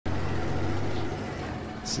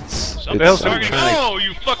No,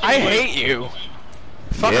 you fucking. I hate you.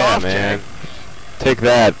 Fuck off, man. Jay. Take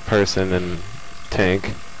that, person and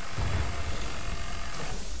tank.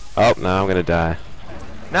 Oh, now I'm gonna die.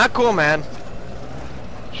 Not cool, man.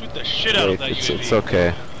 Shoot the shit out of that UAV. It's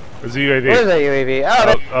okay. Where's the UAV? Where's that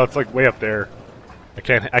UAV? Oh, it's like way up there.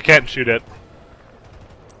 I can't shoot it.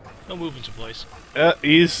 Don't move into place.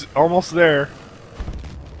 He's almost there.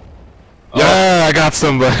 Yeah, I got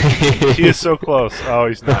somebody. He is so close. Oh,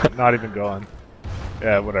 he's not even going.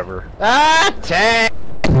 Yeah, whatever. Ah, tank!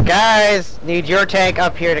 Guys, need your tank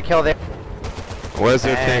up here to kill them. Where's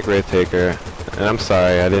your tank, Wraith Taker? And I'm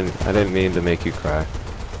sorry, I didn't mean to make you cry.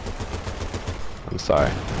 I'm sorry.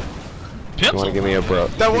 You wanna give me a bro?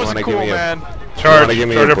 That wasn't cool, man. Charge! Give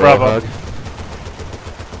me Charge a a bro Bravo. hug?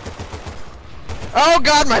 Oh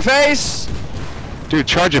god, my face! Dude,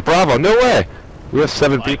 charge it, Bravo! No way! We have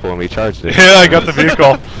 7 people and we charged it. Yeah, I got the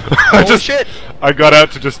vehicle. Holy shit! I got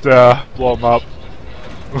out to just blow him up.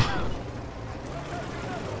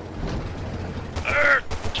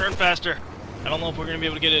 Turn faster. I don't know if we're gonna be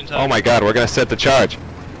able to get it in time. Oh my god, we're gonna set the charge.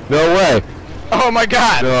 No way! Oh my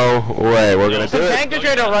god! No way, we're gonna do The it. tank is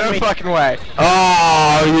trying to run No me. fucking way.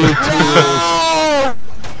 Oh, you two!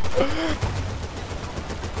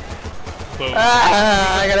 Boom.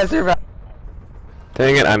 Ah, I gotta survive.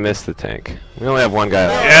 Dang it, I missed the tank. We only have one guy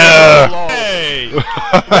left. Yeah! Hey!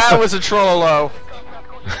 That was a troll-o.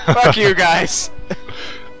 Fuck you guys.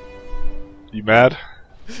 You mad?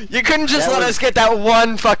 You couldn't just That let was- us get that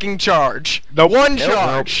one fucking charge. Nope. One Nope.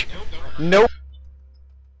 charge. Nope.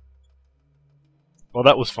 Well,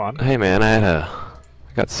 that was fun. Hey man, I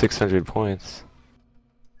got 600 points.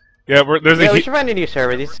 Yeah, there's Yeah, a we should find a new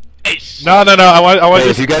server. These. No, I want Hey, to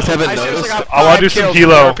if you guys haven't I seriously noticed, got I wanna 5 do some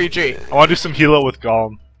kills helo. with the RPG. I want to do some helo with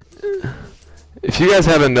Gollum. if you guys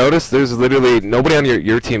haven't noticed, there's literally nobody on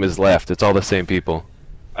your team is left. It's all the same people.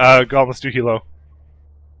 Gollum, let's do helo.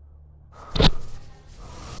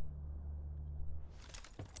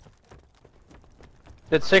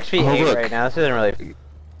 It's 6 feet Oh, 8 look. right now. This isn't really.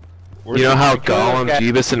 You know how Gollum, guy.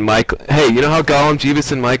 Jeebus, and Mike? Hey, you know how Gollum,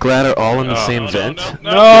 Jeebus, and Mike Ladd are all in the same vent?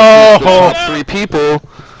 No! The top 3 people.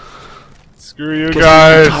 Screw you Guess who's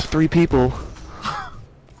guys. the top 3 people.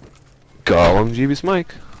 Gollum, Jeebus,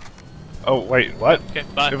 Mike. Oh wait, what? Okay,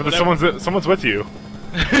 bye. If someone's with you.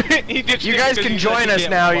 You guys can join us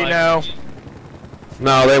now, you know.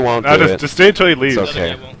 No, they won't No, do it. just stay until he leaves. It's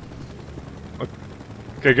okay.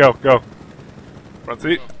 Okay, go. Front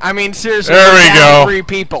seat. I mean, seriously, There we're we down go. 3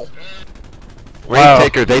 people. Wraith Wow.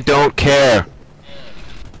 Taker, they don't care.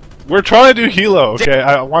 We're trying to do helo, okay?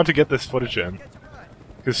 I want to get this footage in.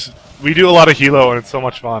 Because we do a lot of helo and it's so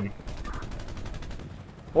much fun.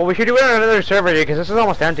 Well, we should do it on another server, dude, because this is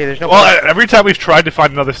almost empty. There's no. Well, every time we've tried to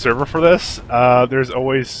find another server for this, there's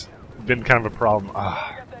always been kind of a problem.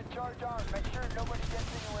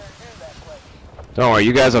 Don't worry,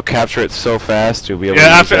 you guys will capture it so fast you'll be able Yeah, to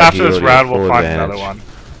use after that this helo to round your we'll full find advantage. another one.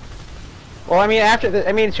 Well, I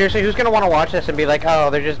mean, seriously, who's gonna want to watch this and be like, oh,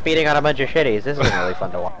 they're just beating on a bunch of shitties? This isn't really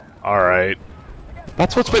fun to watch. Alright.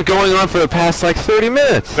 That's what's been going on for the past like 30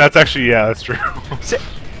 minutes. That's actually, yeah, that's true.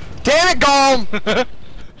 Damn it, Gollum!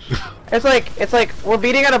 It's like we're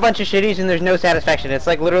beating on a bunch of shitties and there's no satisfaction. It's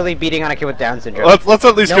like literally beating on a kid with Down syndrome. let's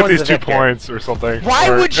at least No get one's these a 2 victor. points or something. Why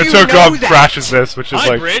Or would you until know God that? crashes this, which is Hi,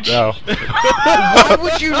 like, Bridge. no. Why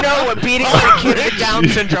would you know what beating on a kid with Down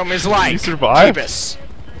syndrome is like? You survived? Jeebus.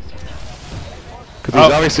 Because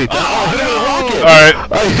he's obviously. Alright.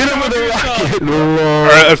 I hit him with a rocket!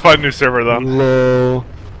 Alright, let's find a new server then. Low.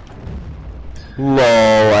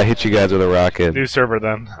 Low. I hit you guys with a rocket. New server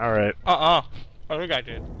then. Alright. I think I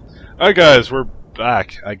did. Alright guys, we're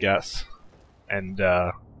back, I guess. And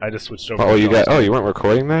I just switched over. Oh, to you got. Gollum. Oh, you weren't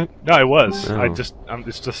recording that? No, I was. Oh.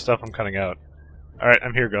 It's just stuff I'm cutting out. Alright,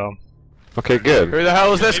 I'm here, Gollum. Okay, good. Who the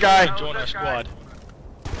hell is this Maybe we guy? can join our squad.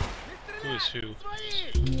 Who is who?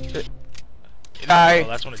 Oh, Guy.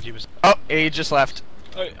 that's one of Jeebus. Oh, he just left.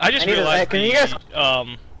 I just I need to- realized. can you guys-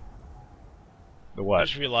 The I what?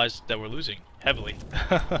 just realized that we're losing heavily.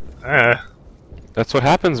 That's what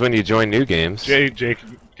happens when you join new games. Jake,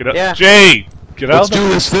 get out. Yeah. Jay, get out. Let's do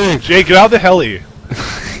this thing. Jay, get out of the heli. You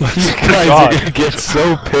guys God. are gonna get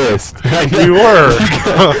so pissed. We were.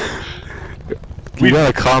 You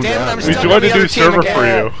gotta calm Damn it, I'm down. We still joined on a the new other team server again.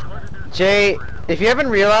 for you. Jay, if you haven't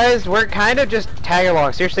realized, we're kind of just tag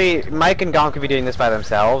along. Seriously, Mike and Gon could be doing this by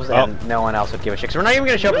themselves, and no one else would give a shit. So we're not even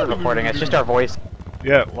gonna show up in the recording. It's just our voice.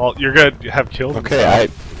 Yeah, well, you're gonna have kills. and Okay,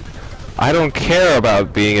 stuff. I don't care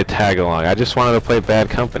about being a tag along. I just wanted to play Bad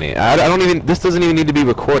Company. I don't even. This doesn't even need to be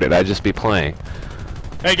recorded. I just be playing.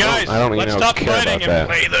 Hey guys, I don't let's even stop care fighting about and that.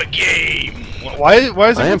 play the game. Why is I am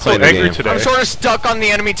everyone so playing the angry game. today? I'm sort of stuck on the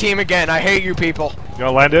enemy team again. I hate you people. You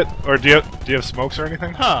wanna land it? Or do you have smokes or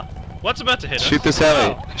anything? Huh. What's about to hit us? Shoot this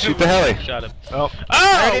heli. Oh. Shoot the heli. Shot him. Oh.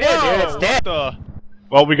 Oh! already did, dude, whoa, it's dead. what the-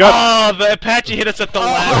 Well, we got. Oh, the Apache hit us at the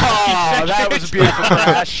last. Oh, that was a beautiful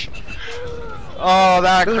crash. Oh,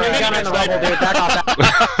 that Who's crash. gun in the rubble, dude? Back off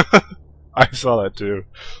that. I saw that too.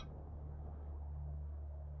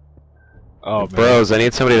 Oh man. Bros, I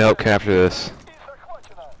need somebody to help capture this.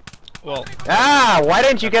 Well, Ah, why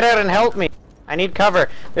didn't you get out and help me? I need cover.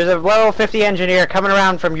 There's a level 50 engineer coming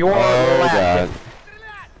around from your Oh left. god.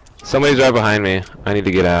 Somebody's right behind me. I need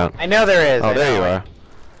to get out. I know there is. Oh, I there know. you are.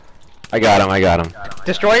 I got him, I got him.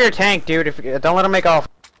 Destroy your tank, dude. Don't let him make off.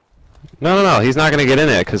 No, he's not gonna get in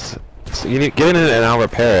it, cause you need get in it and I'll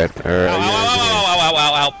repair it. Or ow, ow, ow, ow,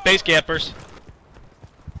 ow, ow, base campers.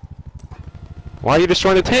 why are you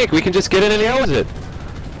destroying the tank? We can just get in and use it.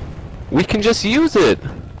 We can just use it.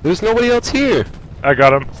 There's nobody else here. I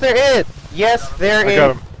got him. Yes, there is. Yes, there is. I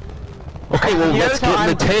got him. Okay, well, You let's know get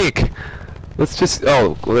in the tank. Let's just.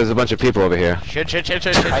 Oh, well, there's a bunch of people over here. Shit.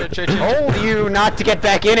 I told you not to get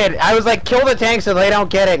back in it. I was like, kill the tank so they don't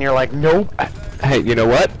get it, and you're like, nope. Hey, you know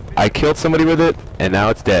what? I killed somebody with it, and now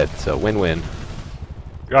it's dead. So win-win.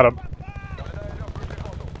 Got him.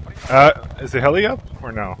 Is the heli up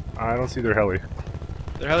or no? I don't see their heli.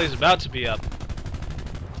 Their heli's about to be up.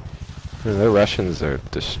 The Russians are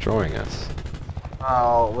destroying us.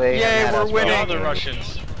 Oh, wait. Yay, yeah, we're that's winning. All wrong. the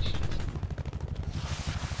Russians.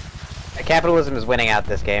 Capitalism is winning out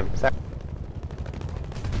this game. So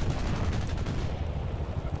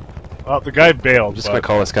Oh, the guy bailed. I'm just but- gonna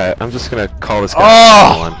call this guy. I'm just gonna call this guy.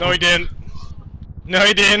 Oh! One. No, he didn't. No,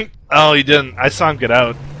 he didn't. Oh, he didn't. I saw him get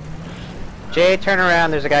out. Jay, turn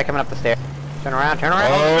around. There's a guy coming up the stairs. Turn around. Turn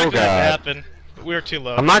around. Oh, I expected that to God. happen, but we were too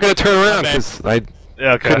low. I'm not gonna turn around bad. because I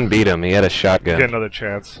Yeah, okay. couldn't beat him. He had a shotgun. Get another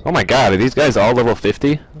chance. Oh my god, are these guys all level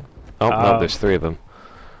 50? Oh, no, Um, there's 3 of them.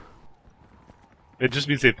 It just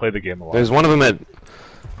means they play the game a lot. There's one of them at...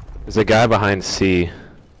 There's a guy behind C.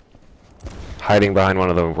 Hiding behind one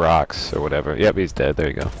of the rocks or whatever. Yep, he's dead. There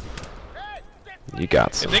you go. You got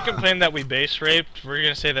If some. they complain that we base raped, we're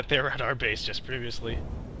gonna say that they were at our base just previously.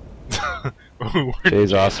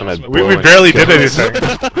 Jay's awesome at we blowing barely did kills.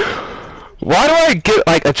 anything. Why do I get,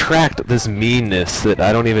 like, attract this meanness that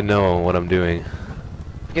I don't even know what I'm doing?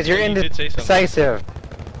 Because you're You did say something. indecisive.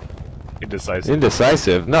 Indecisive.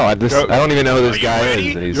 Indecisive? No, I Go- don't even know who this Are you guy ready?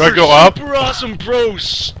 is. And he's You wanna go up? Super awesome, bro!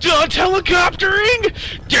 Stunt helicoptering!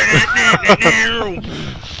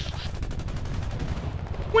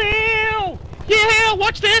 Wow! Yeah,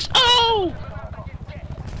 watch this! Oh!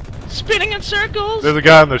 Spinning in circles! There's a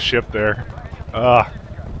guy on the ship there.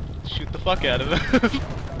 Shoot the fuck out of him.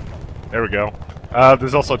 There we go.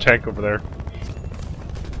 There's also a tank over there.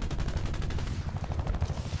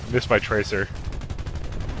 Missed my tracer.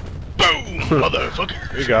 Boom!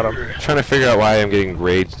 Motherfucker! We got him. trying to figure out why I'm getting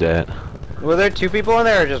raged at. Were there 2 people in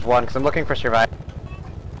there or just 1? Because I'm looking for survival.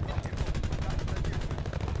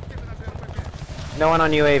 No one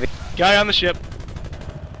on UAV. Guy on the ship.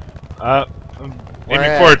 I'm Where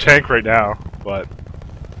aiming at? for a tank right now, but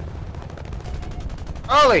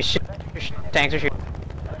Holy shit. Tanks are shooting.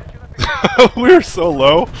 we were so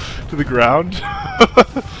low to the ground.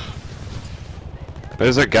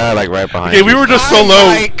 There's a guy, like, right behind Okay, you. we were just so Hi, low.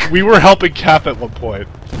 Mike. We were helping Cap at one point.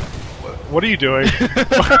 What are you doing?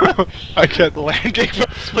 I can't. Landing for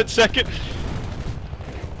a split second.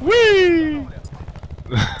 Whee!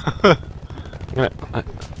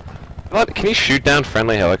 What? Can you shoot down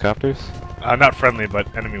friendly helicopters? Not friendly,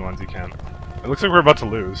 but enemy ones you can. It looks like we're about to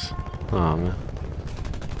lose. Oh, man.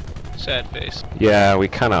 Sad face. Yeah, we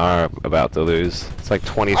kind of are about to lose. It's like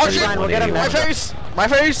 20, Oh 30, shit! 20, we'll get him My now. face! My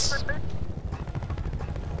face!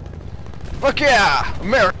 Fuck yeah!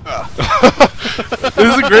 America! This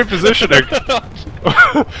is a great positioning.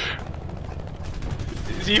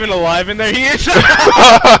 Is he even alive in there? He is!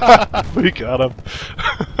 We got him.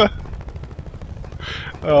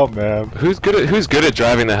 Oh man. Who's good at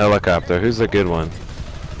driving the helicopter? Who's the good one?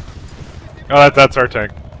 Oh, that's our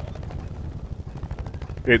tank.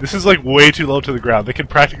 Okay, this is like way too low to the ground. They can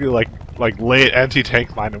practically like lay an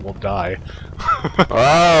anti-tank mine and we'll die.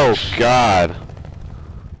 Oh god.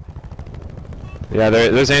 Yeah,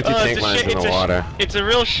 there's anti-tank mines in the water. It's a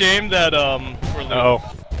real shame that we're losing.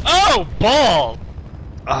 Oh. Oh, ball!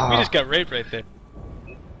 We Ah. just got raped right there.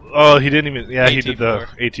 Oh, he didn't even. Yeah, he did the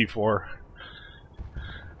AT4. AT4.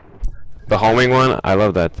 The homing one, I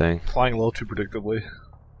love that thing. Flying a little too predictably.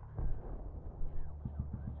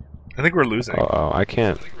 I think we're losing. Oh, I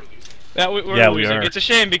can't. We're Yeah, we losing. are. It's a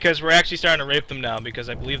shame because we're actually starting to rape them now because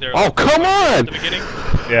I believe they're. Oh, come on! At the beginning.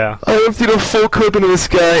 Yeah. I emptied a full clip into this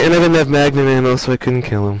guy, and I didn't have magnum ammo, so I couldn't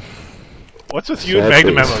kill him. What's with you and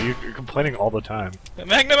Sadly. Magnum Ammo? You're complaining all the time.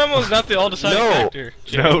 Magnum ammo is not the all-deciding No. factor.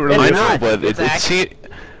 No, really. I It's know, not. but It's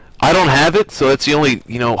I don't have it, so it's the only,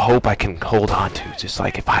 hope I can hold on to. Just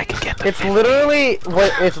like if I can get the It's literally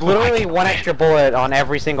it's literally can one win. extra bullet on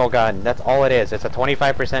every single gun. That's all it is. It's a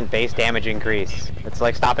 25% base damage increase. It's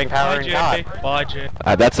like stopping power Bye, in Jay. God. Bye, Jay.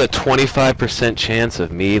 That's a 25% chance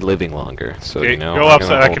of me living longer. So Okay, go go I'm upside.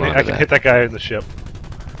 gonna I hold can on I to can hit that guy in the ship.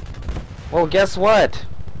 Well, guess what?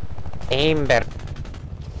 Aim better.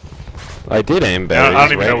 I did aim better. I don't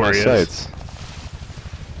He's even right know in where my he is. sights.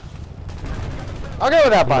 I'll go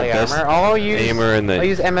without body the best armor. I'll use Aimer in I'll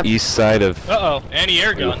use the MF. east side of. Uh-oh,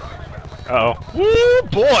 anti-air gun. Uh oh. Woo,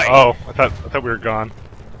 boy! Oh, I thought we were gone.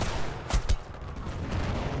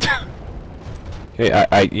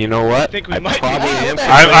 Hey, you know what? I think we might be- probably Ah, am. what the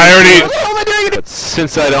I already What the hell am I doing? But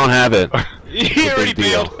since I don't have it, He already big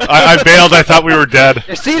deal. bailed. I bailed. I thought we were dead.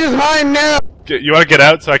 Your seat is mine now. You want to get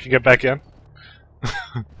out so I can get back in?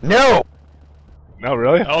 No. No,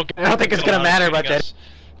 really? Oh, I don't think it's gonna matter about that. us.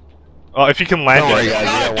 Oh, if you can land don't worry, it. guys.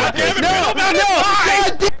 Yeah, one God damn it, person. Bill,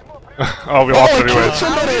 God damn. Oh, we lost I anyways. killed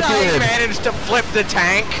somebody at the end. managed to flip the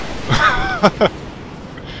tank?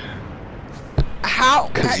 How?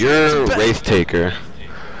 Cause you're a Wraith Taker.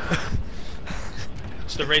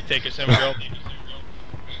 It's the Wraith Takers, there we go.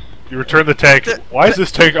 You returned the tank. Why is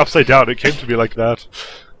this tank upside down? It came to me like that.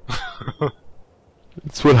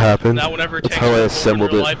 That's what happened. Now whenever a That's tank how I goes forward in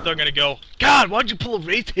assembled real it. life, they're gonna go, God, why'd you pull a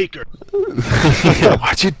Wraith Taker? Yeah,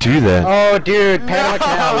 why'd you do that? Oh, dude, Panama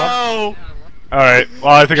Canal. Oh! Alright,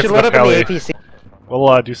 well, I think it's Should load enough up in the heli. APC.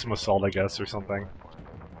 We'll do some assault, I guess, or something.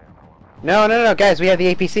 No, guys, we have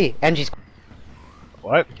the APC. NG's.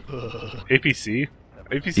 What? APC?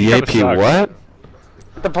 APC The kinda AP sucks.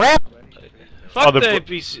 what? The Brad. Fuck Oh, the the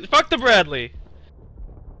br- APC. Fuck the Bradley.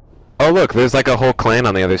 Oh look, there's like a whole clan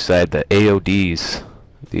on the other side, the AODs.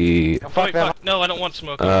 The Fuck Wait, them. fuck. No, I don't want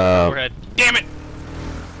smoke on my forehead. Damn it!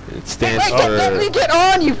 it stands Hey, let me for get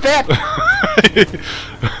on, you fat.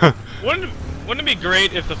 Wouldn't it be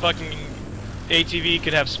great if the fucking ATV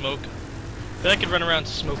could have smoke? Then I could run around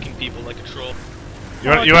smoking people like a troll.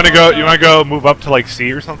 You want to go move up to like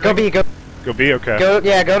C or something? Go B, go, Go B, okay. go.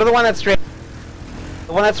 Yeah, go to the one that's straight.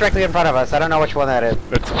 The one that's directly in front of us. I don't know which one that is.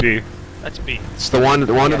 That's B. That's B. it's the one to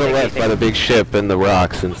the Yeah, left by the big ship and the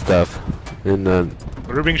rocks and stuff. In the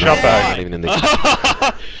We're being shot not back. even in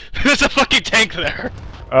the There's a fucking tank there.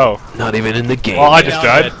 Oh. not even in the game. Well, I just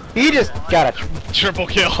Down died. dead. He just got a. Triple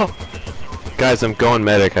kill. Guys, I'm going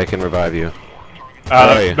medic. I can revive you.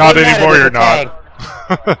 Sorry. Not Who's mad anymore, at you're the tag?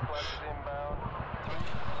 not.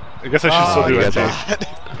 I guess I should still do you it. guys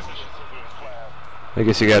I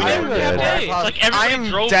guess you guys I'm are dead. dead. It's like I everybody am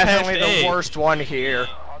drove definitely past the A. worst one here.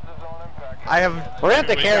 I have. We're gonna have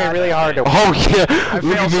to carry really hard to. Oh yeah, look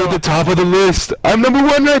feel at me so- at the top of the list. I'm number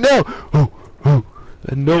 1 right now.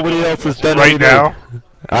 And nobody else has done Right anything. now?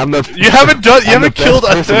 I'm the. You haven't done. You I'm the haven't killed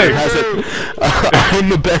best a person that thing. hasn't- I'm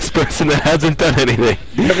the best person that hasn't done anything.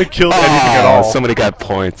 You haven't killed anything at all. Somebody got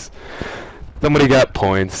points. Somebody got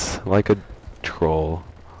points like a troll.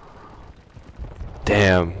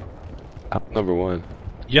 Damn. I'm number 1.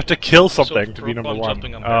 You have to kill So something to be number bum 1.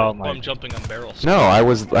 Jumping on Oh barrel, my. bum jumping on barrels. No, I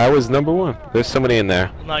was number 1. There's somebody in there.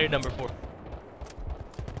 Now you're number 4.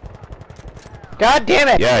 God damn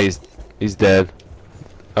it! Yeah, he's dead.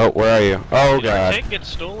 Oh, where are you? Oh Did our god. tank get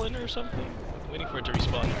stolen or something? Waiting for it to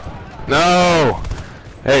respawn. No!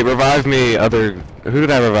 Hey, revive me, Who did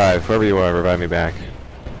I revive? Whoever you are, revive me back.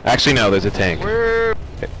 Actually, no, there's a tank.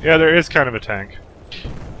 Yeah, there is kind of a tank.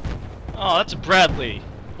 Oh, that's a Bradley.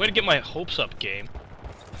 Way to get my hopes up, game.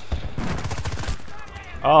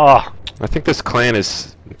 Oh. I think this clan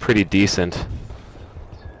is pretty decent.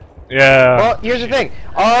 Yeah. Well, here's the thing.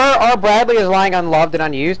 Our Bradley is lying unloved and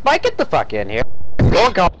unused. Mike, get the fuck in here.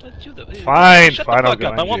 Go, go. Fine, Shut fine, the I'll fuck go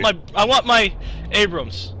up. I want my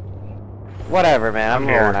Abrams. Whatever, man. I'm I'm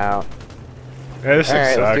here. rolling out. Yeah, this thing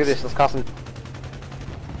Alright, let's do sucks. this. Let's call some.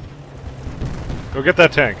 Go get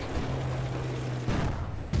that tank.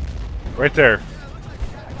 Right there.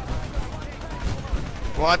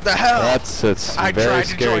 What the hell? It's a I very tried to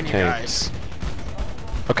scary join you tank. guys.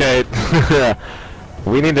 Okay,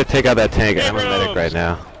 we need to take out that tank. I'm a medic Abrams! right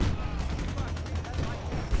now.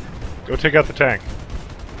 Go take out the tank.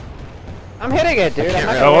 I'm hitting it, dude. I'm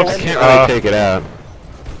not Oh, gonna whoops. I let can't you- really take it out.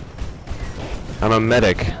 I'm a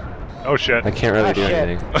medic. Oh shit. I can't really Oh, do shit.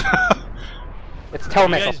 anything. It's tow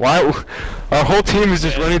missile. Why? Our whole team is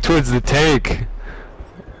just running towards the tank.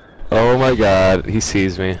 Oh my god, he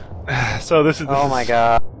sees me. So this is. Oh my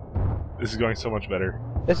god. This is going so much better.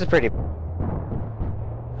 This is pretty.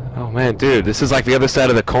 Oh man, dude, this is like the other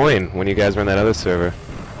side of the coin when you guys were in that other server.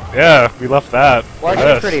 Yeah, we left that. Well, for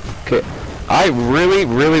it's this. pretty. Okay. I really,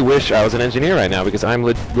 really wish I was an engineer right now because I'm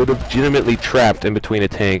legitimately trapped in between a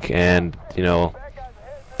tank and, you know,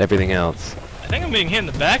 everything else. I think I'm being hit in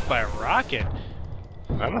the back by a rocket.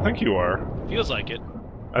 I don't think you are. Feels like it.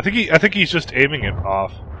 I think he's just aiming it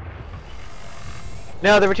off.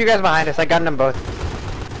 No, there were two guys behind us. I got them both.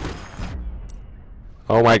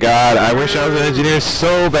 Oh my god, I wish I was an engineer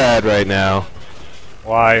so bad right now.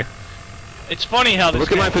 Why? It's funny how this.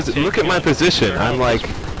 Look at my position. I'm like,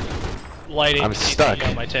 lighting. I'm stuck.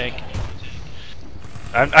 On my tank.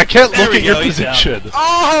 I can't There look we at your go, he's down. position.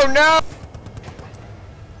 Oh no!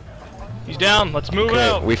 He's down. Let's move okay,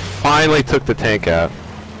 out. we finally took the tank out.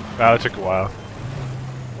 Wow, it took a while.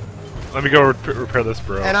 Let me go repair this,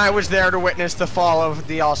 bro. And I was there to witness the fall of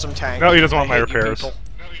the awesome tank. No, he doesn't want my I hate you repairs. people.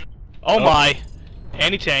 Oh my!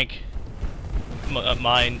 Anti-tank.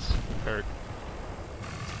 Mines hurt.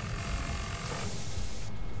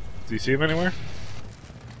 Do you see him anywhere?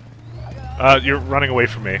 You're running away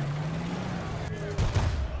from me.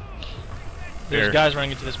 There's Here. guys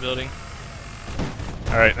running into this building.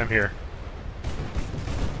 Alright, I'm here.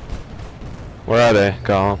 Where are they,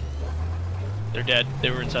 Gollum? They're dead. They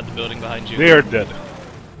were inside the building behind you. They are dead.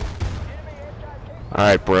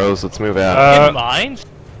 Alright, bros, let's move out. In mines?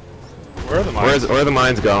 Where are the mines? Where are the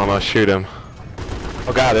mines, Gollum? I'll shoot him.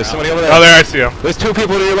 Oh god, there's somebody over there. Oh, there, I see him. There's 2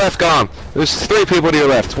 people to your left, Gollum. There's 3 people to your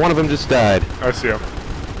left. One of them just died. I see him.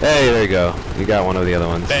 Hey, there you go. You got one of the other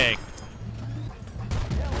ones. Bang.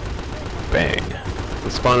 Bang. I'm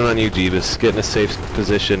spawning on you, Jeebus. Get in a safe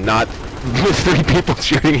position, not with 3 people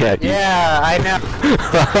shooting at you. Yeah, I know.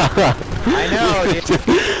 I know,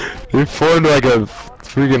 dude. You formed like a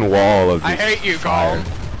freaking wall of I just hate you, fire.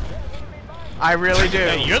 Colin. I really do.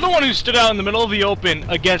 Hey, you're the one who stood out in the middle of the open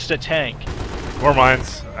against a tank. More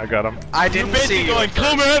mines. I got him. I You're didn't basically see you. going,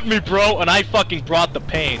 come at me, bro, and I fucking brought the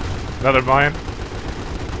pain. Another mine.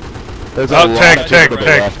 There's a Oh, lot tank, of tank, people to the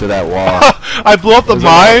tank. left of that wall. I blew up the There's a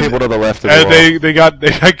lot of mine, people to the left of the and wall. they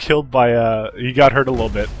got killed by he got hurt a little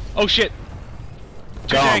bit. Oh shit.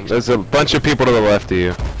 Two Gollum, tanks. there's a bunch of people to the left of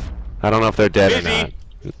you. I don't know if they're dead or Busy. not.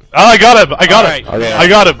 Oh, I got him! I got him! Alright. Okay. I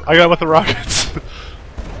got him! I got him with the rockets.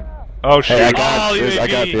 Oh shit! Hey, I got, Oh, I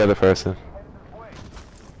got UAV. the other person.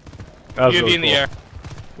 That was UAV really in the cool. air.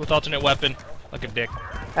 With alternate weapon. Like a dick.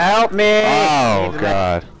 Help me! Oh Need the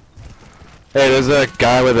god. Hey, there's a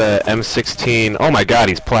guy with a M16. Oh my god,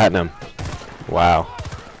 he's platinum. Wow.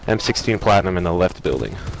 M16 platinum in the left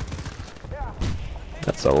building.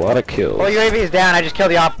 That's a lot of kills. Well, UAV is down. I just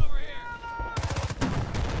killed the op.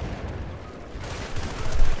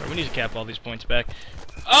 Alright, we need to cap all these points back.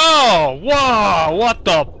 Oh, whoa, what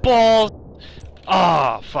the balls?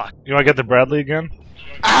 Oh, fuck. You wanna get the Bradley again?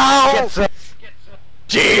 Ow! Get some-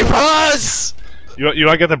 Jeepers! You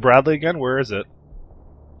wanna get the Bradley again? Where is it?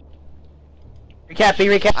 Recap, B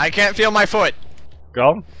recap. I can't feel my foot.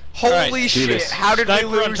 Go. Holy Alright, shit, Jeebus. how did we Sniper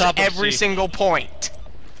on lose top of every C. single point?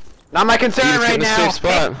 Not my concern Jeebus, get right in a now. safe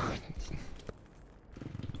spot.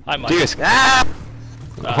 I might. Jeebus. Ah!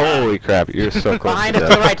 Holy crap, you're so close Behind to us,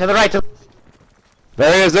 to the death. right, to the right.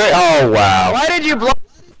 There he is, there. Oh wow. Why did you blow?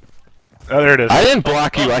 Oh, there it is. I didn't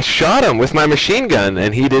block you, I shot him with my machine gun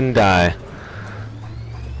and he didn't die.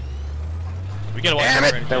 We gotta watch Damn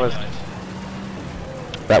out it. for That was- anything.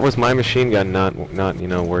 That was my machine gun not you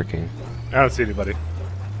know, working. I don't see anybody.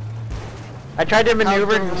 I tried to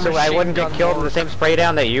maneuver Outdoor so I wouldn't machine get killed in gun the same spray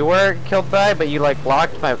down that you were killed by, but you like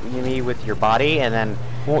blocked me with your body, and then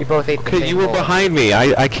we both ate the Okay, same you were bullet. behind me.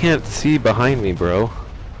 I can't see behind me, bro.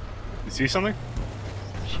 You see something?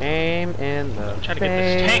 Shame in the I'm trying to get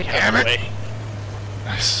this tank out of the way.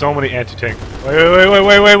 So many anti-tank.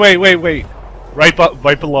 Wait.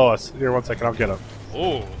 Right below us. Here, 1 second. I'll get him.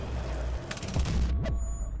 Oh.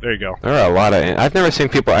 There you go. There are a lot of. I've never seen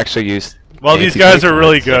people actually use. Well, these anti-tank guys are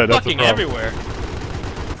really bullets. good. That's the Fucking problem.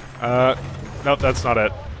 everywhere. Nope, that's not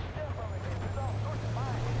it.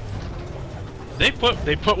 They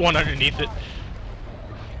put one underneath it.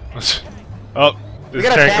 Oh, We there's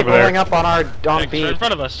got a a tank tank over rolling there. up on our Tanks on right B. in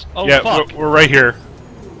front of us. Oh Yeah, fuck. we're right here.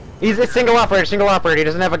 He's a single operator, He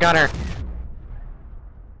doesn't have a gunner.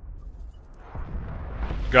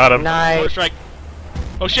 Got him. Mortar Nice. strike.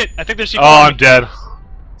 Oh shit! I think there's. Oh, I'm dead.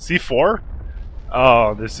 C4?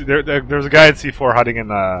 Oh, there's a guy at C4 hiding in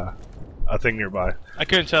a thing nearby. I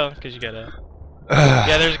couldn't tell because you got a.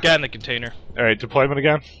 Yeah, there's a guy in the container. All right, deployment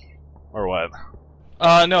again, or what?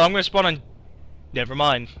 No, I'm gonna spawn on. Never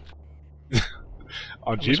mind.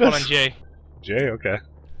 On I'm gonna spawn on Jeebus? J. J, okay.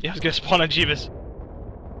 Yeah, I was gonna spawn on Jeebus.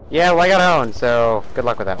 Yeah, well I got owned, so good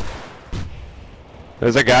luck with that one.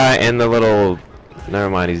 There's a guy in the little... Never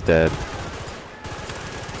mind, he's dead.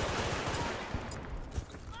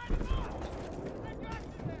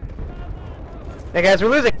 Hey guys, we're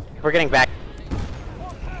losing. We're getting back.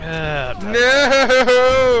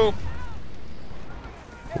 No!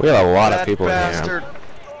 We have a lot of That people bastard. in here.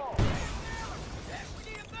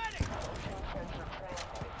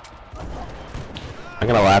 I'm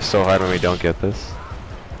gonna laugh so hard when we don't get this.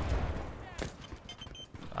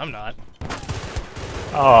 I'm not.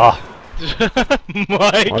 Oh.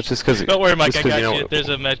 Mike. Well, it's just because. Don't worry, Mike. I got you. Know, you. There's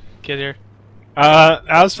a med kit here.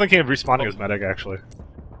 I was thinking of respawning as medic, actually.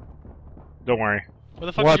 Don't worry. Where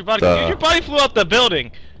the fuck What is your body? the- Dude, your body flew out the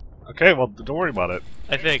building. Okay, well, don't worry about it.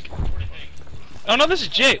 I think. Oh no, this is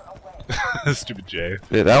Jay. Stupid Jay.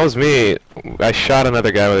 Yeah, that was me. I shot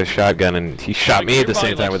another guy with a shotgun, and he shot me Your at the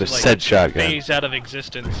same body time with a looks like said shotgun. phased out of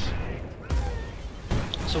existence.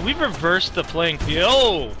 So we've reversed the playing field.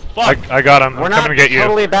 Oh, fuck! I got him. We're I'm not coming to get you.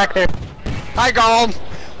 totally back there. Hi, Golem!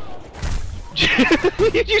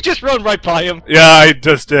 You just run right by him. Yeah, I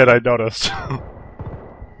just did. I noticed.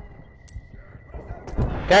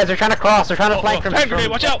 Guys, they're trying to cross. They're trying to flank from. Hand grenade,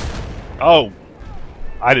 watch out! Oh.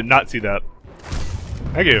 I did not see that.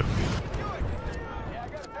 Thank you.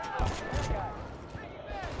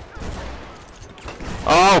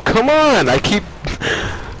 Oh, come on! I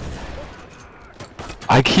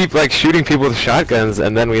keep like shooting people with shotguns,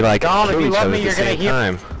 and then we like Dom, if kill you each love other me, at you're the gonna same heal-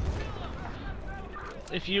 time.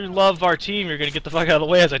 If you love our team, you're gonna get the fuck out of the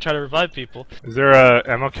way as I try to revive people. Is there a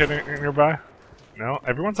ammo kit nearby? No?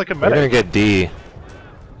 Everyone's like a We're gonna medic. get D.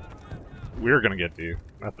 We're gonna get D,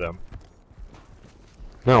 not them.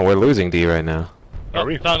 No, we're losing D right now. Oh, Are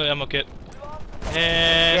we? found an ammo kit.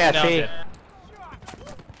 And Yeah, now I'm see. dead.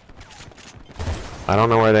 I don't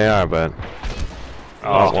know where they are, but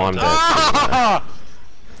Oh, well, I'm dead. Ah!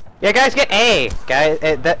 Yeah, guys, get A. Guys,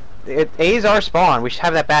 A's our spawn. We should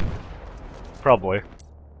have that back. probably.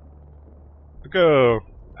 Go.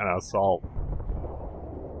 An assault.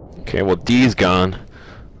 Okay, well D's gone,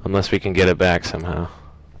 unless we can get it back somehow.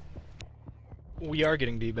 We are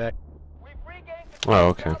getting D back.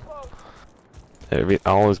 Oh, okay.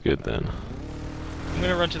 All is good then. I'm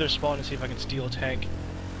gonna run to their spawn and see if I can steal a tank.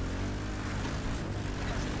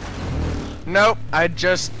 Nope, I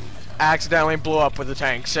just accidentally blew up with the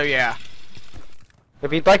tank, so yeah.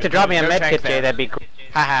 If you'd like to drop me a No med tank kit, Jay, there. that'd be cool.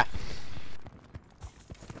 Haha.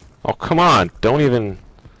 Oh, come on! Don't even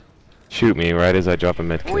shoot me right as I drop a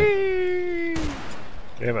medkit. Whee!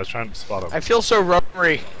 Damn, I was trying to spot him. I feel so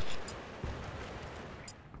rubbery.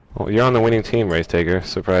 Well, you're on the winning team, Race Taker,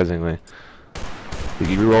 surprisingly.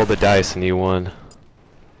 You rolled the dice and you won.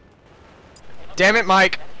 Damn it,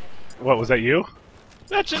 Mike. What, was that you?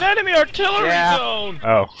 That's an enemy artillery Yeah. zone!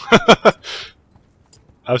 Oh.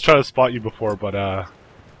 I was trying to spot you before, but I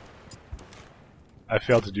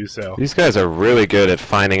failed to do so. These guys are really good at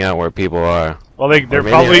finding out where people are. Well, they're Or maybe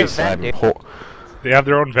probably... they're deciding po- They have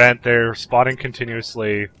their own vent, they're spotting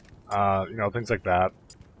continuously, you know, things like that.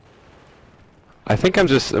 I think I'm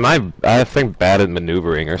just... I think bad at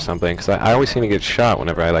maneuvering or something, because I always seem to get shot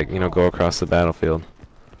whenever I, like, you know, go across the battlefield.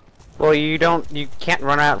 Well, you can't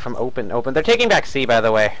run out from open. They're taking back C, by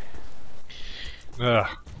the way. Ugh.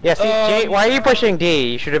 Yeah, see, Jay, why are you pushing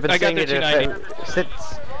D? You should have been I got saying their it. 290.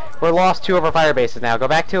 We're lost 2 of our fire bases now. Go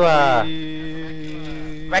back to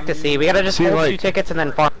back to C. We gotta just See, hold like- 2 tickets and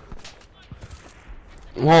then farm.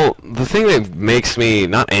 Well, the thing that makes me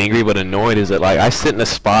not angry but annoyed is that, like, I sit in a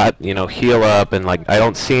spot, you know, heal up, and, like, I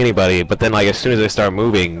don't see anybody, but then, like, as soon as I start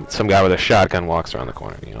moving, some guy with a shotgun walks around the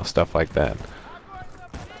corner, you know, stuff like that.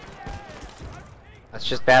 That's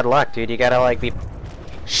just bad luck, dude. You gotta like be.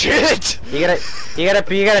 Shit! You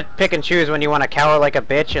gotta pick and choose when you want to cower like a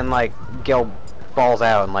bitch and like go balls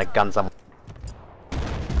out and like gun someone.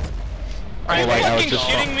 Are you like, I was fucking just-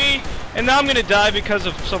 shitting me? And now I'm gonna die because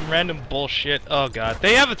of some random bullshit. Oh god.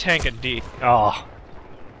 They have a tank at D. Oh.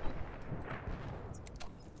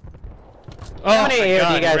 Oh How many my AOD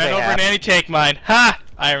god, guys ran they over have? an anti-tank mine. Ha!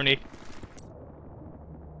 Irony.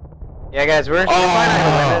 Yeah, guys, we're fine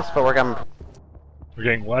to win this, but we're coming. We're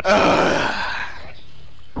getting what?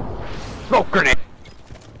 Smoke grenade.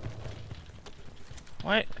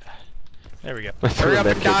 What? There we go. I threw Hurry a up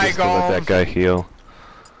and medkit die, just to let that Golem. guy heal.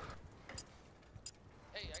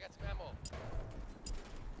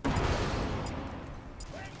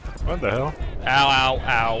 What the hell? Ow, ow,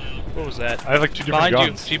 ow. What was that? I have like 2 different Behind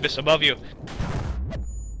guns. you, Jeebus, above you.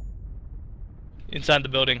 Inside the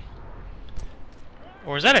building.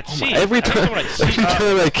 Or is that at C? Every I think time, someone at C. every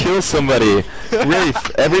time I kill somebody,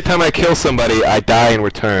 Wraith, every time I kill somebody, I die in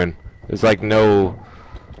return. There's like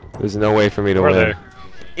there's no way for me to Where are win.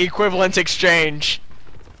 they? Equivalent exchange.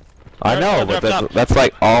 I know, They're but up top. that's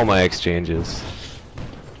like all my exchanges.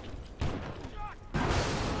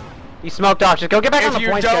 He smoked off. Just go get back on If the you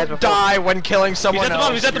point, guys. don't die when killing He's someone at the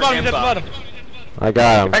bottom, else, he's at the bottom, he's at the bottom. I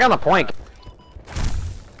got him. Back on the point.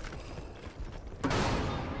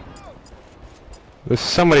 There's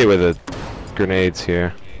somebody with a grenades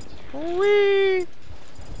here. Whee!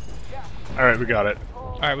 Alright, we got it.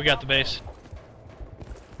 Alright, we got the base.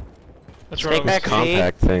 Let's Take roll. back This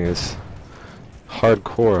compact thing is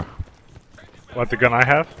hardcore. What, the gun I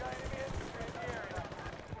have?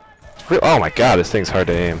 Oh my god, this thing's hard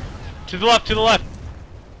to aim. To the left, to the left.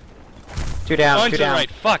 Two down, Going two to the down. right.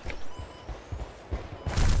 Fuck.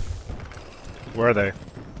 Where are they?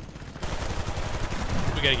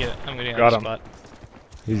 We gotta get it. I'm gonna get Got on him. the spot.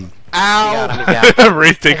 He's Ow! He's down.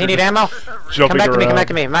 Wraith Does Taker he need just ammo? jumping Come back to me, around. come back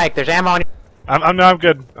to me. Mike, there's ammo on you. I'm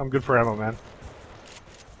good. I'm good for ammo, man.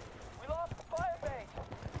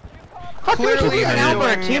 Clearly, Keep an eye on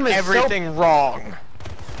our doing team is so- everything wrong.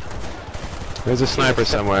 There's a sniper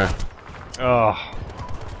somewhere. Oh,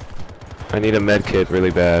 I need a med kit really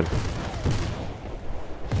bad.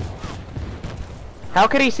 How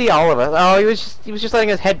could he see all of us? Oh, he was just letting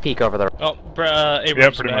his head peek over the. Oh,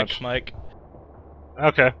 Abrams pretty back, much. Mike.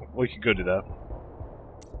 okay. We can go do that.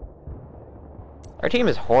 Our team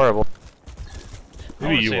is horrible.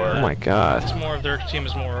 Maybe would you say were. that. Oh my god. It's more of their team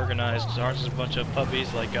is more organized. Ours is a bunch of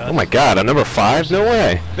puppies like us. Oh my god, I'm number 5? No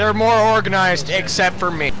way. They're more organized, except for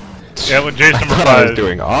me. Yeah, when Jay's I number thought I was 5,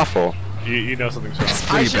 doing awful. you know something's wrong. I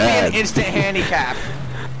Pretty should bad. be an instant handicap.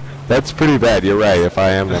 That's pretty bad. You're right. If I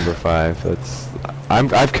am number 5, that's. I'm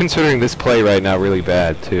considering this play right now really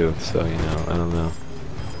bad too. So you know, I don't know.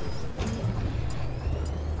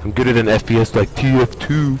 I'm good at an FPS like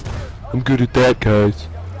TF2. I'm good at that, guys.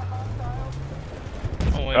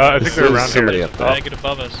 Oh, wait, I think they're There's around somebody here. up there. Get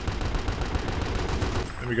above us.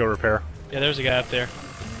 Let me go repair. Yeah, there's a guy up there.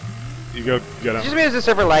 You go get Just him. means the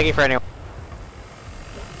server laggy for anyone.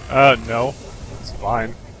 No. It's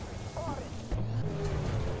fine.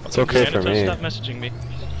 It's okay for Janitor, me. Stop messaging me.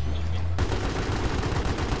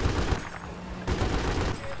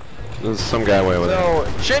 There's some guy way over there. So,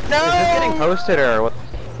 Shit, is this getting no! posted or what?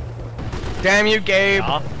 Damn you, Gabe.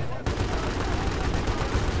 Ah.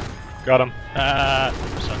 Got him.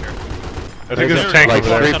 Sucker. I think there's a There's tank Like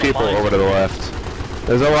over there. 3 people over to the left.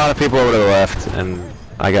 There's a lot of people over to the left, and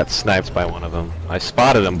I got sniped by one of them. I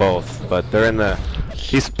spotted them both, but they're in the.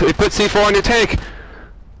 He put C4 on your tank.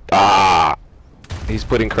 Ah! He's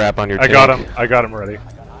putting crap on your I tank. got him. I got him ready.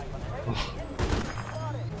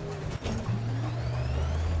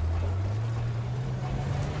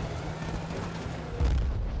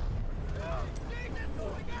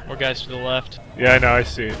 More guys to the left. Yeah, I know. I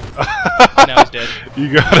see. Now he's dead.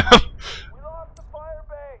 You got him.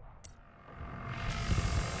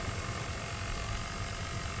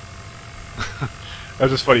 That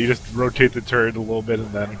was just funny. You just rotate the turret a little bit,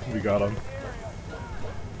 and then we got him.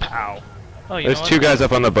 Pow. Oh, you There's know 2 what? guys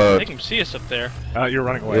up on the boat. They can see us up there. You're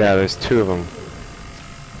running away. Yeah, there's 2 of them.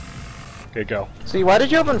 Okay, go. See, why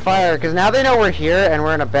did you open fire? Because now they know we're here and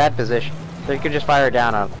we're in a bad position. So you could just fire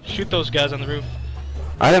down on them. Shoot those guys on the roof.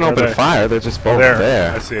 I didn't Where open are they? fire. They're just both There. I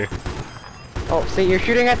there. see. Oh, see, you're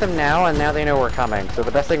shooting at them now, and now they know we're coming. So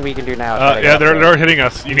the best thing we can do now is try to Yeah, get up there. they're hitting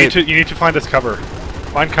us. You need to find us cover.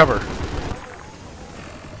 Find cover.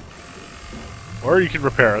 Or you can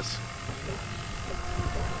repair us.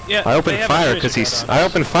 Yeah. I opened they have fire a because tracer he. guard on I us.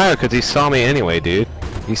 opened fire because he saw me anyway, dude.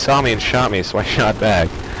 He saw me and shot me, so I shot back.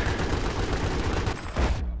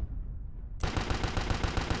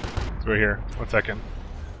 It's right here. 1 second.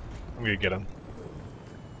 I'm gonna get him.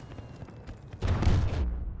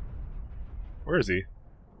 Where is he?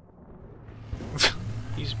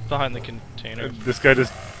 He's behind the container. This guy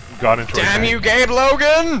just got into our Damn tank. you, Gabe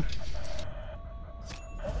Logan!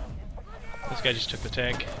 This guy just took the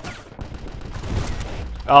tank.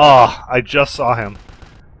 Ah, I just saw him.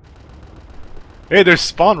 Hey, there's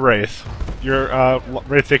Spawn Wraith. Your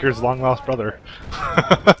Wraith Taker's long lost brother.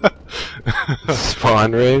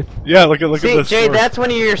 Spawn raid. Yeah, look at See, this. Jay, sword. that's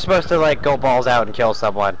when you're supposed to like go balls out and kill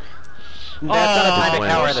someone. That's not a time to Oh,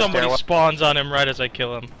 cower in the somebody stairwell. spawns on him right as I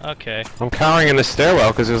kill him. Okay. I'm cowering in the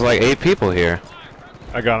stairwell because there's like 8 people here.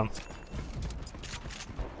 I got him.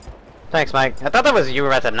 Thanks, Mike. I thought that was you were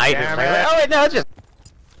about to knife him. Damn Like, it. oh wait, no, it's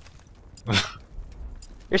just.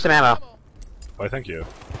 Here's some ammo. Why, thank you.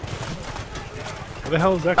 What the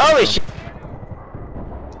hell is that? Holy coming shit!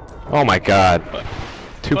 Oh my god.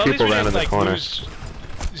 2 Well, at least people we ran in didn't, the like, corner. lose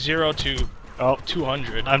 0 to from? Oh,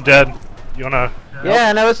 200. I'm dead. You wanna?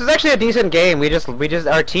 Yeah, no, this is actually a decent game. We just,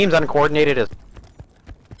 our team's uncoordinated as.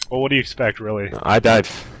 Well, what do you expect, really? I died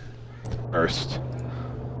first.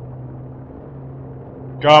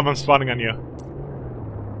 Gom, I'm spawning on you.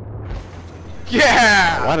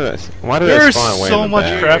 Yeah! Why did I There's spawn way so in the much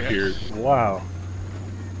back? crap here. Wow.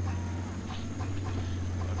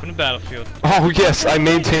 Up in the battlefield. Oh yes, I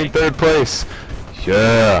maintained 3rd place.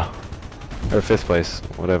 Yeah. Or 5th place,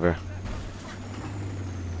 whatever.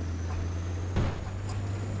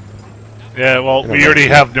 Yeah, well, we already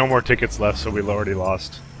have no more tickets left, so we've already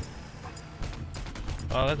lost.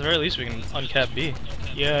 Well, at the very least we can uncap B.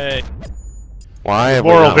 Yay. Why have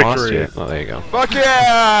we Moral not lost victory. yet? Oh, there you go. Fuck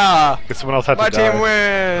yeah! Guess someone else had My to die. team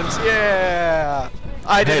wins! Yeah!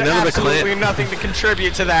 I did none of the clan- absolutely nothing to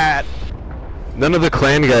contribute to that. None of the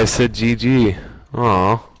clan guys said GG.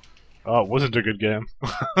 Aw. Oh, it wasn't a good game.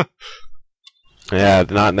 Yeah,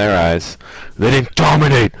 not in their eyes. They didn't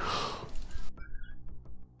dominate!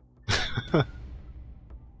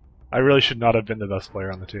 I really should not have been the best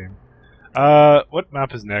player on the team. What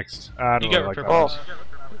map is next? I don't You really got like that repurposed. one.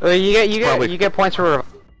 Well, Probably- you get points for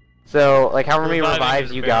so like however many Reviving revives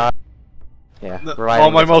is you fair. got. Yeah, Well,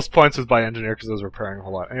 reviving. my is- most points was by engineer because I was repairing a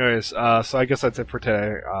whole lot. Anyways, so I guess that's it for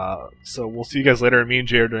today. So we'll see you guys later. Me and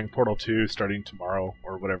Jay are doing Portal 2 starting tomorrow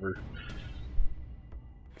or whatever.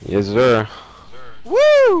 Yes, sir.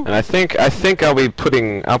 Woo! And I think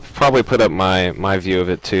I'll probably put up my view of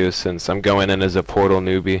it too, since I'm going in as a Portal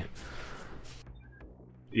newbie.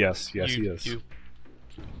 Yes, he is.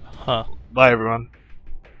 Huh. Bye, everyone.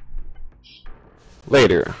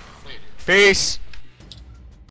 Later. Peace!